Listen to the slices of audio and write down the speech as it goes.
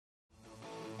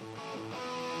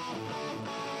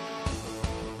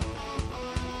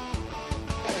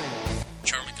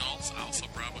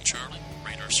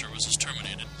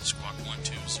Squawk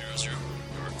 1200,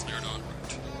 you're cleared en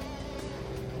route.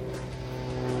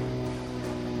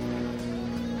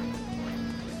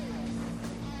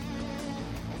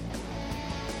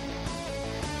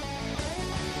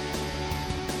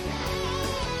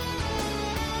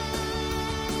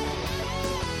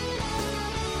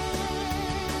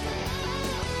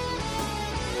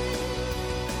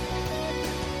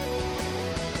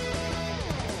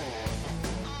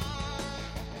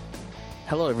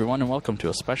 Hello, everyone, and welcome to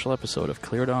a special episode of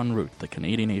Cleared en Route, the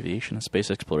Canadian Aviation and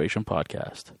Space Exploration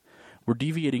podcast. We're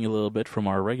deviating a little bit from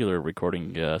our regular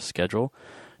recording schedule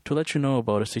to let you know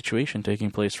about a situation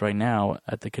taking place right now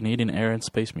at the Canadian Air and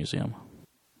Space Museum.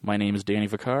 My name is Danny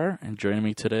Vicar, and joining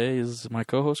me today is my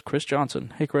co-host, Chris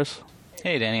Johnson. Hey, Chris.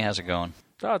 Hey, Danny. How's it going?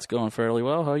 Oh, it's going fairly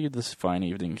well. How are you this fine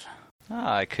evening?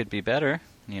 It could be better.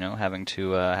 You know, having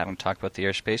to talk about the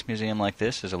Air Space Museum like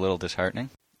this is a little disheartening.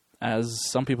 As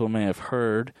some people may have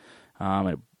heard,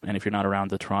 and if you're not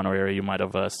around the Toronto area, you might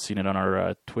have seen it on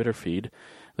our Twitter feed,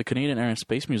 the Canadian Air and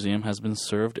Space Museum has been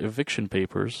served eviction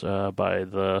papers by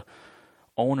the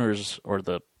owners, or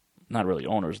the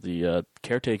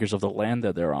caretakers of the land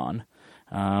that they're on.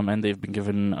 And they've been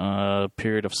given a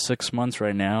period of 6 months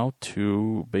right now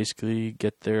to basically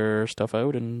get their stuff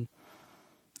out and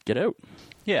get out.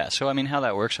 Yeah, so I mean, how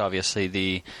that works, obviously,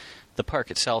 the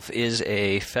park itself is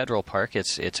a federal park.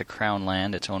 It's a crown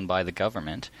land. It's owned by the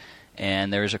government.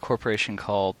 And there's a corporation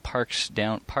called Park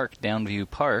Downview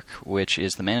Park, which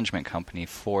is the management company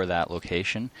for that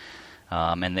location.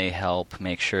 And they help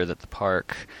make sure that the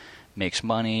park makes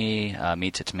money,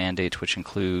 meets its mandates, which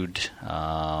include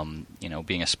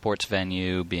being a sports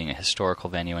venue, being a historical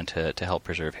venue, and to help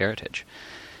preserve heritage.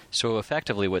 So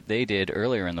effectively what they did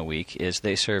earlier in the week is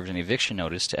they served an eviction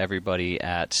notice to everybody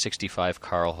at 65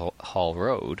 Carl Hall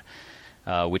Road,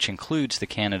 which includes the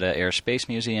Canada Air Space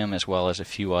Museum as well as a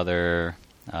few other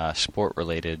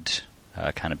sport-related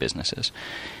kind of businesses.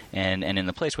 And in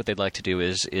the place, what they'd like to do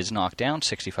is knock down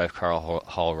 65 Carl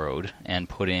Hall Road and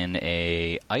put in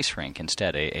a ice rink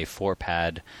instead, a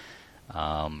 4-pad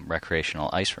recreational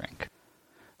ice rink.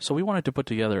 So we wanted to put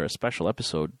together a special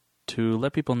episode to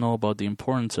let people know about the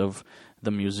importance of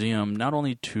the museum, not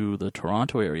only to the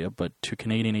Toronto area, but to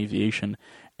Canadian aviation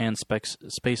and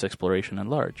space exploration at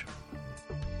large.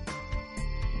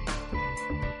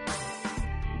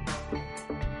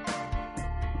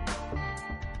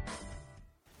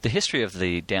 The history of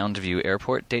the Downsview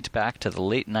Airport dates back to the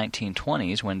late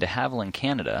 1920s when de Havilland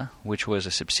Canada, which was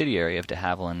a subsidiary of de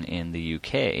Havilland in the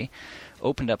UK,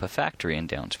 opened up a factory in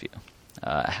Downsview.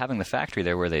 Having the factory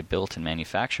there where they built and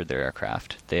manufactured their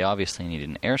aircraft, they obviously needed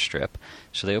an airstrip,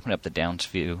 so they opened up the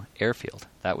Downsview Airfield.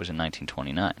 That was in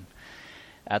 1929.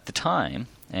 At the time,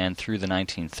 and through the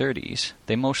 1930s,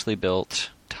 they mostly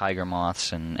built Tiger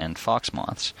Moths and Fox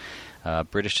Moths,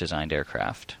 British-designed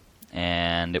aircraft,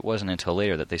 and it wasn't until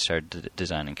later that they started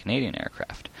designing Canadian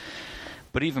aircraft.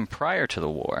 But even prior to the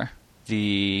war,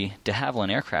 the de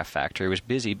Havilland Aircraft Factory was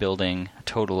busy building a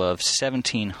total of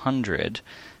 1,700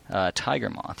 Tiger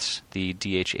Moths, the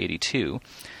DH-82.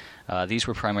 These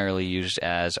were primarily used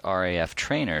as RAF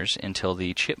trainers until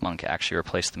the Chipmunk actually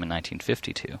replaced them in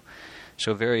 1952.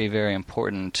 So a very, very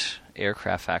important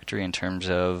aircraft factory in terms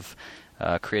of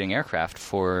creating aircraft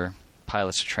for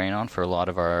pilots to train on, for a lot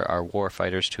of our war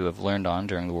fighters to have learned on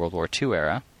during the World War II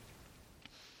era.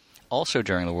 Also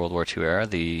during the World War II era,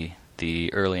 the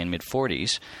early and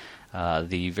mid-40s,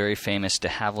 the very famous de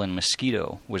Havilland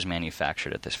Mosquito was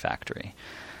manufactured at this factory.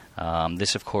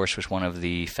 This, of course, was one of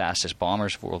the fastest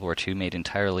bombers of World War II, made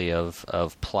entirely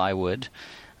of plywood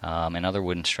and other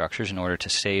wooden structures in order to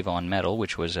save on metal,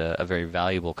 which was a very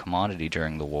valuable commodity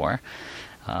during the war.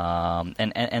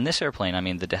 And this airplane, I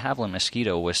mean, the de Havilland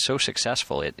Mosquito was so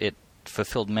successful, it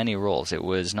fulfilled many roles. It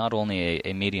was not only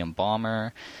a medium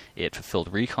bomber, it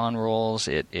fulfilled recon roles,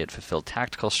 it fulfilled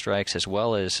tactical strikes, as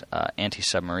well as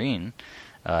anti-submarine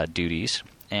duties.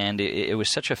 And it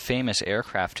was such a famous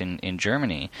aircraft in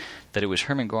Germany that it was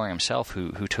Hermann Göring himself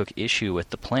who took issue with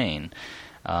the plane.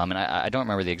 And I don't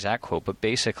remember the exact quote, but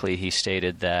basically he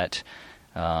stated that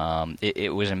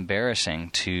it was embarrassing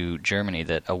to Germany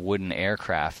that a wooden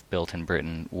aircraft built in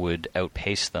Britain would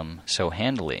outpace them so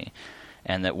handily,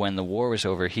 and that when the war was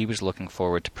over, he was looking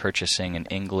forward to purchasing an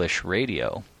English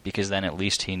radio, because then at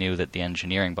least he knew that the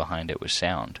engineering behind it was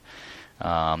sound.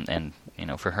 And, you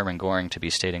know, for Hermann Göring to be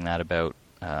stating that about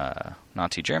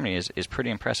Nazi Germany is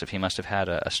pretty impressive. He must have had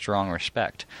a strong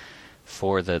respect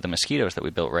for the mosquitoes that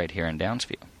we built right here in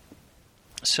Downsview.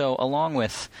 So along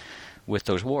with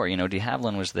those war, you know, de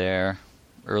Havilland was there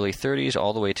early 30s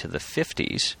all the way to the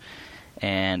 50s,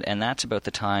 And that's about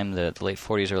the time, the late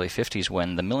 40s, early 50s,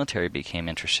 when the military became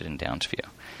interested in Downsview.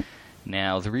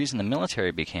 Now, the reason the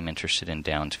military became interested in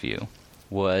Downsview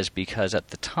was because at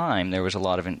the time there was a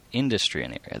lot of an industry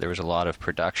in the area. There was a lot of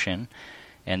production,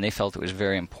 and they felt it was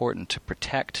very important to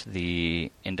protect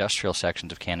the industrial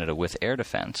sections of Canada with air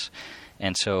defense.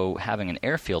 And so having an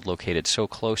airfield located so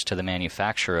close to the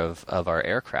manufacture of our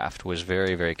aircraft was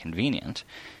very, very convenient.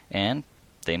 And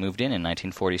they moved in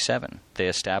 1947. They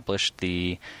established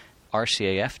the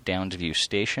RCAF Downsview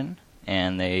Station,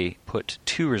 and they put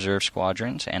 2 reserve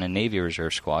squadrons and a Navy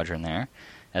reserve squadron there,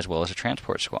 as well as a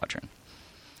transport squadron.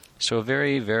 So a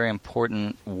very, very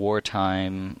important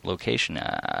wartime location.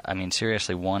 I mean,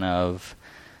 seriously, one of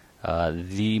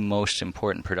the most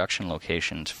important production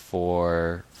locations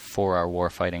for our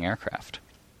warfighting aircraft.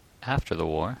 After the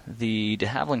war, the de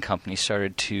Havilland Company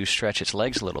started to stretch its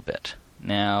legs a little bit.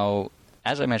 Now,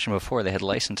 as I mentioned before, they had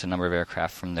licensed a number of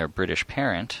aircraft from their British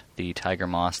parent, the Tiger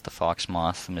Moth, the Fox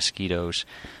Moth, the Mosquitoes,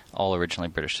 all originally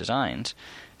British designs.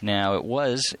 Now, it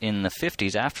was in the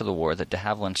 50s after the war that de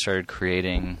Havilland started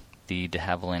creating the de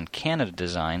Havilland Canada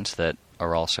designs that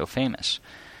are also famous.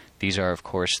 These are, of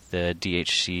course, the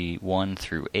DHC 1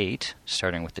 through 8,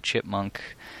 starting with the Chipmunk,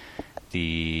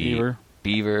 the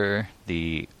Beaver,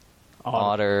 the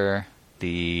Otter,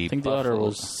 the I think Buffalo. the Otter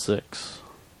was 6.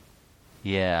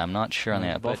 Yeah, I'm not sure on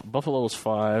that. But Buffalo was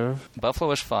 5. Buffalo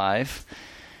was 5.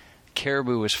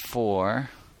 Caribou was 4.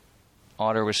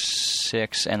 Otter was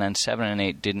 6. And then 7 and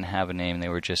 8 didn't have a name. They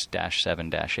were just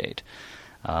 -7, -8.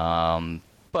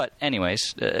 But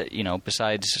anyways,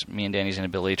 besides me and Danny's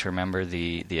inability to remember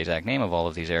the exact name of all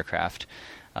of these aircraft,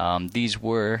 these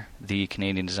were the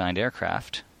Canadian-designed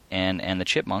aircraft, and the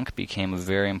Chipmunk became a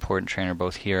very important trainer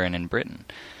both here and in Britain.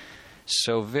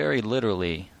 So very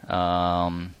literally,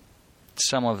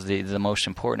 some of the most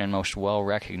important and most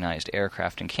well-recognized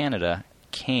aircraft in Canada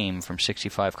came from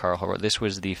 65 Carl Hall Road. This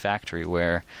was the factory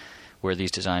where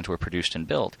these designs were produced and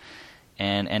built.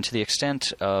 And to the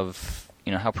extent of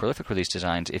how prolific were these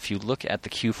designs, if you look at the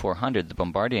Q400, the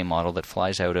Bombardier model that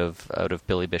flies out of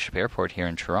Billy Bishop Airport here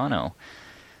in Toronto,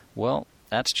 well,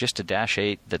 that's just a Dash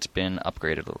 8 that's been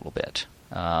upgraded a little bit.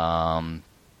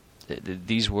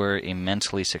 These were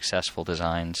immensely successful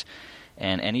designs.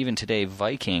 And even today,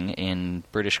 Viking in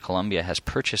British Columbia has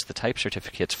purchased the type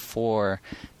certificates for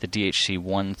the DHC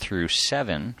 1 through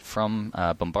 7 from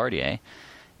Bombardier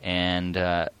and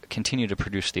continue to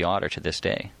produce the Otter to this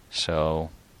day. So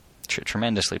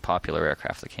tremendously popular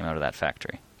aircraft that came out of that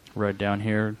factory. Right down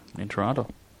here in Toronto.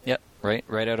 Yep,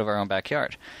 right out of our own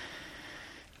backyard.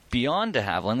 Beyond de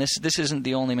Havilland, this isn't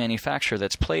the only manufacturer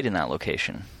that's played in that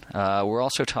location. We're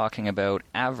also talking about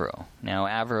Avro. Now,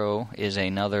 Avro is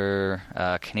another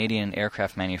Canadian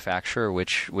aircraft manufacturer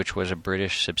which was a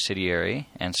British subsidiary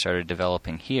and started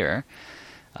developing here.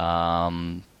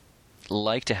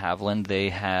 Like de Havilland,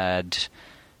 they had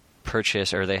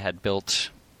purchased, or they had built,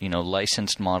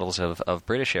 licensed models of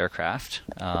British aircraft,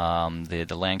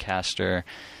 the Lancaster,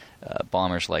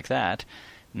 bombers like that.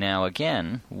 Now,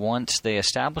 again, once they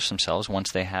established themselves,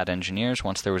 once they had engineers,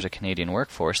 once there was a Canadian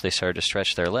workforce, they started to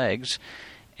stretch their legs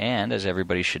and, as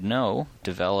everybody should know,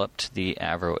 developed the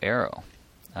Avro Arrow.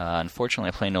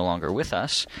 Unfortunately, the plane no longer with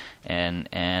us, and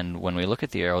when we look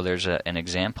at the Arrow, there's an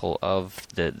example of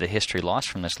the history lost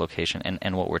from this location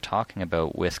and what we're talking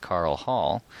about with Carl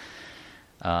Hall.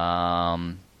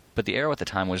 But the Arrow at the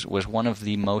time was one of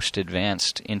the most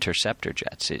advanced interceptor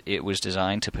jets. It was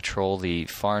designed to patrol the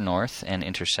far north and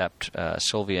intercept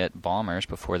Soviet bombers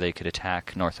before they could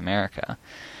attack North America.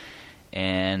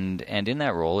 And in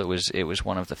that role, it was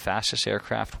one of the fastest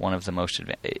aircraft, one of the most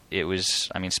advanced. It was,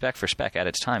 spec for spec at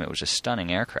its time, it was a stunning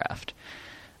aircraft,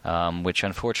 which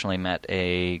unfortunately met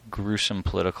a gruesome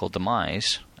political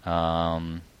demise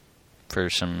for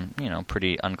some,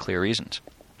 pretty unclear reasons.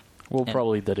 We'll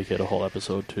probably dedicate a whole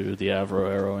episode to the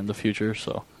Avro Arrow in the future.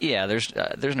 So yeah,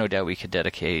 there's no doubt we could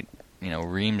dedicate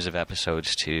reams of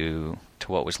episodes to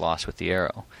what was lost with the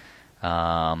Arrow.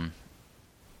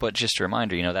 But just a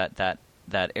reminder,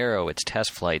 that Arrow, its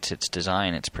test flights, its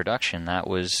design, its production, that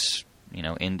was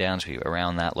in Downsview,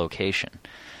 around that location.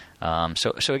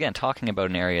 So again, talking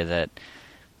about an area that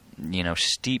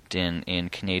steeped in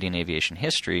Canadian aviation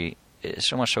history.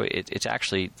 So much so, it's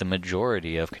actually the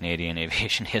majority of Canadian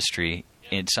aviation history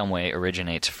in some way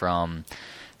originates from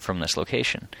this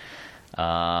location.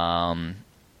 Beyond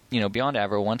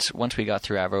Avro, once we got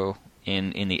through Avro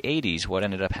in the 80s, what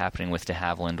ended up happening with de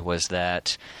Havilland was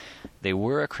that they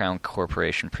were a Crown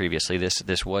Corporation previously.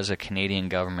 This was a Canadian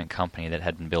government company that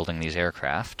had been building these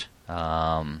aircraft.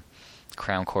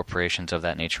 crown corporations of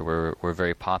that nature were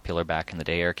very popular back in the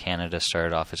day. Air Canada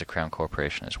started off as a crown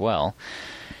corporation as well.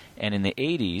 And in the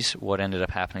 80s, what ended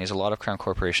up happening is a lot of crown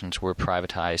corporations were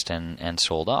privatized and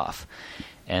sold off.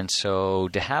 And so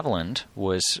de Havilland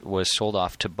was sold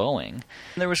off to Boeing.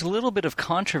 There was a little bit of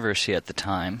controversy at the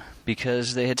time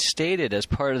because they had stated as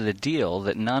part of the deal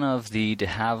that none of the de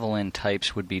Havilland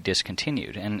types would be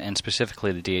discontinued, and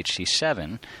specifically the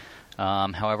DHC-7.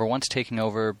 However, once taking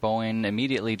over, Boeing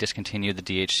immediately discontinued the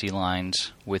DHC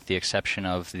lines with the exception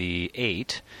of the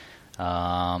 8,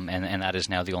 and that is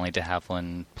now the only de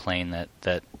Havilland plane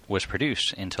that was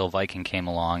produced until Viking came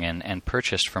along and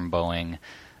purchased from Boeing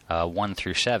 1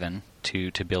 through 7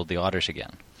 to build the Otters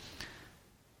again.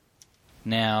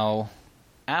 Now,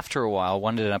 after a while, what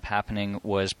ended up happening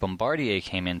was Bombardier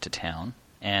came into town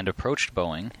and approached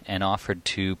Boeing and offered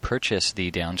to purchase the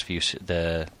Downsview,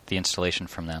 the installation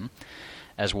from them,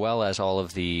 as well as all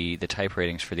of the type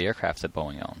ratings for the aircraft that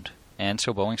Boeing owned. And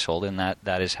so Boeing sold, and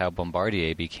that is how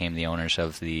Bombardier became the owners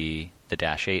of the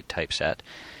Dash 8 typeset,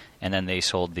 and then they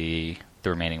sold the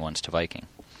remaining ones to Viking.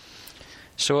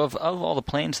 So of all the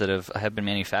planes that have been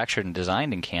manufactured and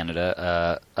designed in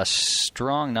Canada, a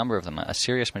strong number of them, a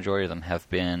serious majority of them, have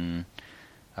been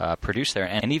produced there.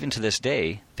 And even to this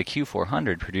day, the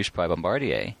Q400 produced by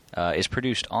Bombardier is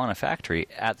produced on a factory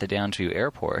at the Downsview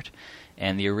Airport.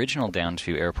 And the original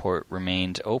Downsview Airport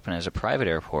remains open as a private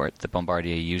airport that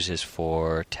Bombardier uses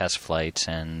for test flights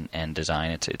and design.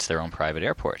 It's their own private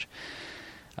airport.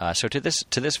 So to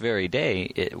this very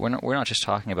day, we're not just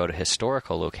talking about a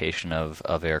historical location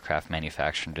of aircraft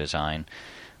manufacture and design.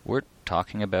 We're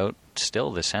talking about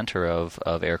still the center of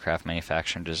aircraft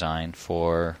manufacture and design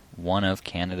for one of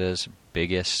Canada's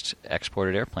biggest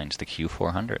exported airplanes, the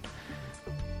Q400.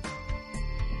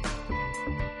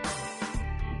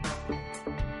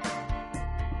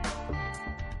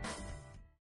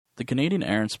 The Canadian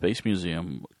Air and Space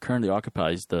Museum currently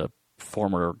occupies the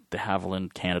former de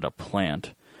Havilland Canada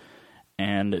plant,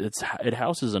 and it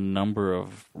houses a number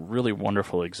of really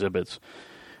wonderful exhibits.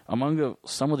 Among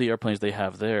some of the airplanes they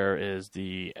have there is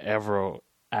the Avro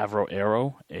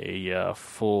Aero, a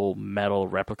full metal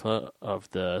replica of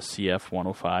the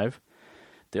CF-105.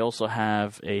 They also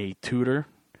have a Tudor,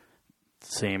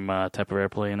 same type of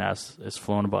airplane as is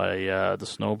flown by the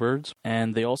Snowbirds.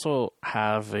 And they also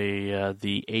have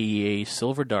the AEA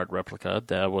Silver Dart replica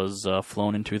that was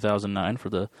flown in 2009 for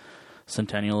the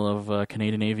centennial of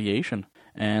Canadian aviation.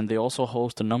 And they also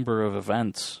host a number of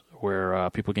events where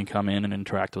people can come in and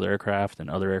interact with aircraft, and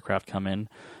other aircraft come in.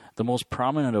 The most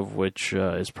prominent of which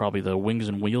is probably the Wings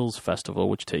and Wheels Festival,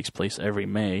 which takes place every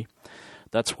May.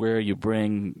 That's where they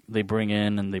bring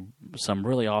in some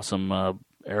really awesome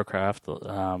aircraft,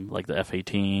 like the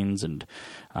F-18s and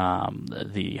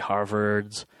the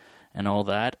Harvards and all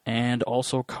that. And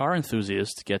also car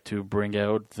enthusiasts get to bring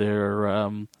out their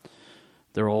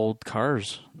old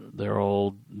cars,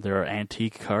 their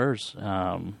antique cars.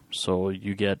 So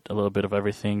you get a little bit of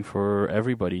everything for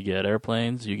everybody. You get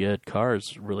airplanes, you get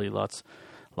cars. Really, lots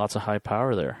of high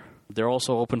power there. They're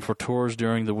also open for tours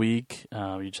during the week.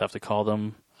 You just have to call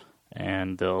them,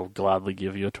 and they'll gladly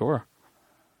give you a tour.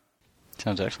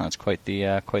 Sounds excellent. It's quite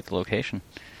the location.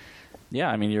 Yeah,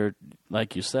 I mean, you're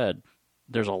like you said,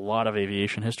 there's a lot of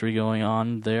aviation history going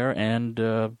on there, and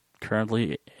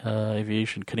currently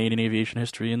Canadian aviation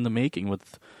history in the making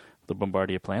with the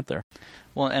Bombardier plant there.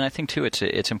 Well, and I think too,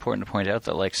 it's important to point out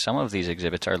that like some of these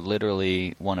exhibits are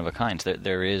literally one of a kind.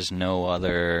 There is no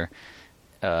other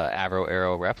Avro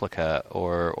Aero replica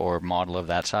or model of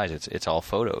that size. It's all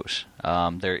photos.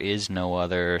 There is no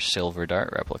other Silver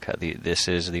Dart replica. This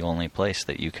is the only place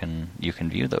that you can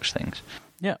view those things.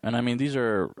 Yeah, and I mean these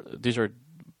are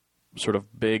sort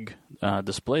of big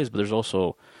displays, but there's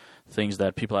also things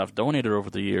that people have donated over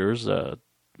the years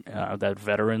that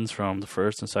veterans from the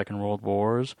First and Second World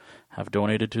Wars have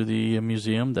donated to the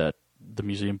museum that the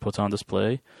museum puts on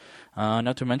display.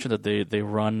 Not to mention that they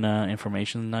run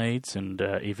information nights and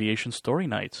aviation story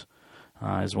nights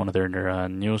as one of their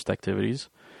newest activities.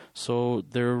 So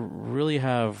they really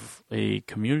have a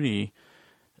community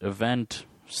event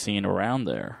scene around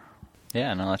there.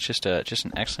 Yeah, no, it's just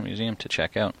an excellent museum to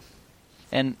check out.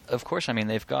 And of course, I mean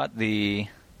they've got the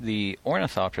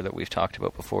ornithopter that we've talked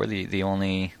about before, the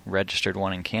only registered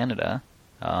one in Canada,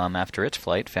 after its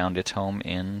flight, found its home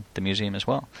in the museum as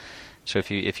well. So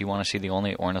if you want to see the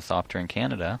only ornithopter in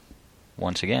Canada,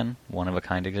 once again,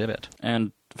 one-of-a-kind exhibit.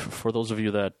 And for those of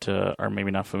you that are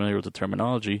maybe not familiar with the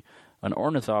terminology, an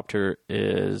ornithopter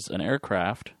is an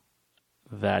aircraft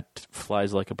that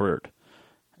flies like a bird.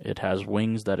 It has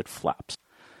wings that it flaps.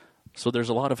 So there's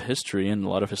a lot of history and a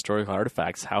lot of historical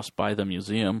artifacts housed by the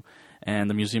museum, And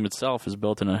the museum itself is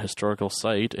built in a historical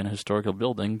site, in a historical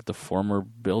building, the former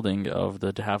building of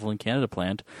the de Havilland Canada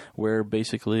plant, where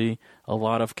basically a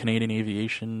lot of Canadian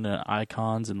aviation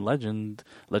icons and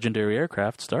legendary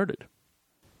aircraft started.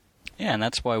 Yeah, and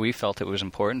that's why we felt it was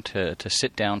important to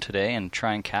sit down today and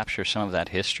try and capture some of that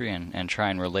history and try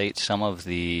and relate some of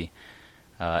the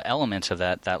elements of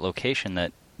that location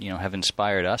that, have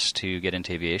inspired us to get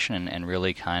into aviation and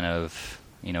really kind of,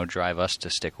 drive us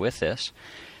to stick with this.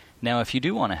 Now, if you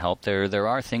do want to help, there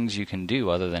are things you can do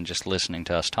other than just listening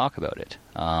to us talk about it.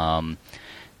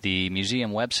 The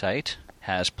museum website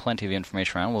has plenty of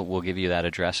information around. We'll give you that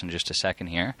address in just a second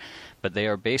here. But they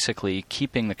are basically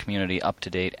keeping the community up to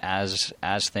date as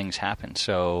things happen.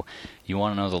 So you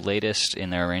want to know the latest in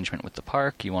their arrangement with the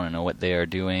park. You want to know what they are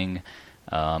doing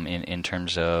in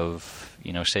terms of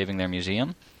saving their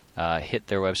museum. Hit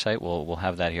their website. We'll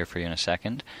have that here for you in a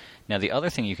second. Now, the other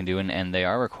thing you can do, and they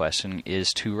are requesting,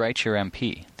 is to write your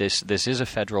MP. This is a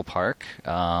federal park,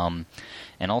 and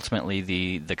ultimately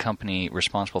the company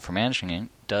responsible for managing it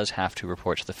does have to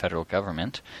report to the federal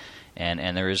government.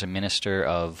 And there is a Minister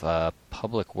of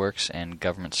Public Works and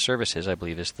Government Services, I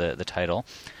believe is the title,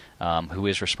 who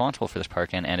is responsible for this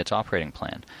park and its operating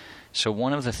plan. So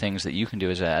one of the things that you can do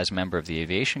as a member of the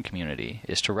aviation community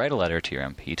is to write a letter to your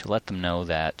MP to let them know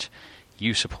that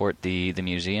you support the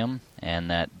museum and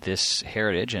that this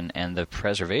heritage and the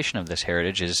preservation of this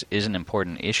heritage is an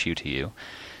important issue to you,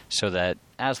 so that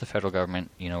as the federal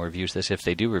government reviews this, if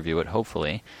they do review it,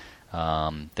 hopefully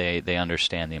they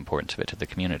understand the importance of it to the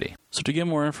community. So to get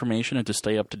more information and to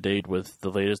stay up to date with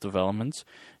the latest developments,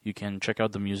 you can check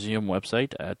out the museum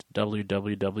website at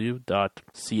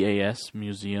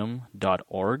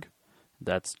www.casmuseum.org.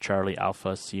 That's Charlie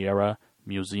Alpha Sierra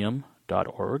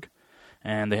Museum.org.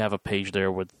 And they have a page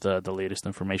there with the latest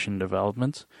information and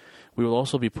developments. We will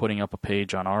also be putting up a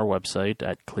page on our website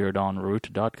at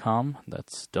clearedonroute.com.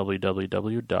 That's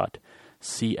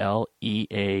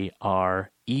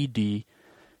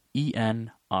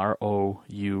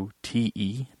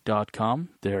www.clearedonroute.com.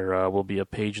 There will be a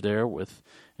page there with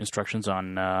instructions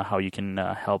on how you can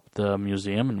help the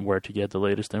museum and where to get the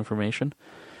latest information.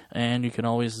 And you can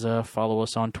always follow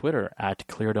us on Twitter at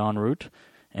clearedonroute.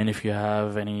 And if you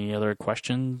have any other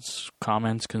questions,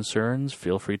 comments, concerns,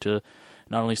 feel free to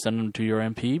not only send them to your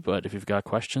MP, but if you've got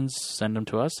questions, send them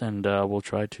to us, and we'll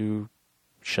try to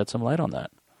shed some light on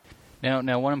that.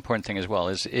 Now, one important thing as well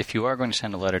is if you are going to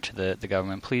send a letter to the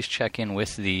government, please check in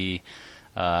with the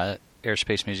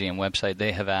Airspace Museum website.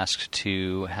 They have asked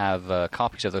to have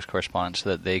copies of those correspondence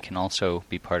so that they can also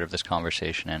be part of this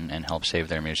conversation and help save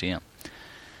their museum.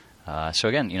 So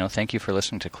again, thank you for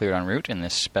listening to Cleared en Route in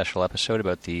this special episode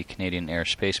about the Canadian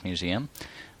Airspace Museum.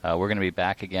 We're going to be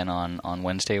back again on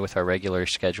Wednesday with our regular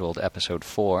scheduled episode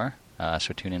 4,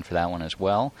 so tune in for that one as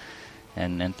well.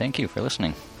 And thank you for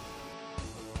listening.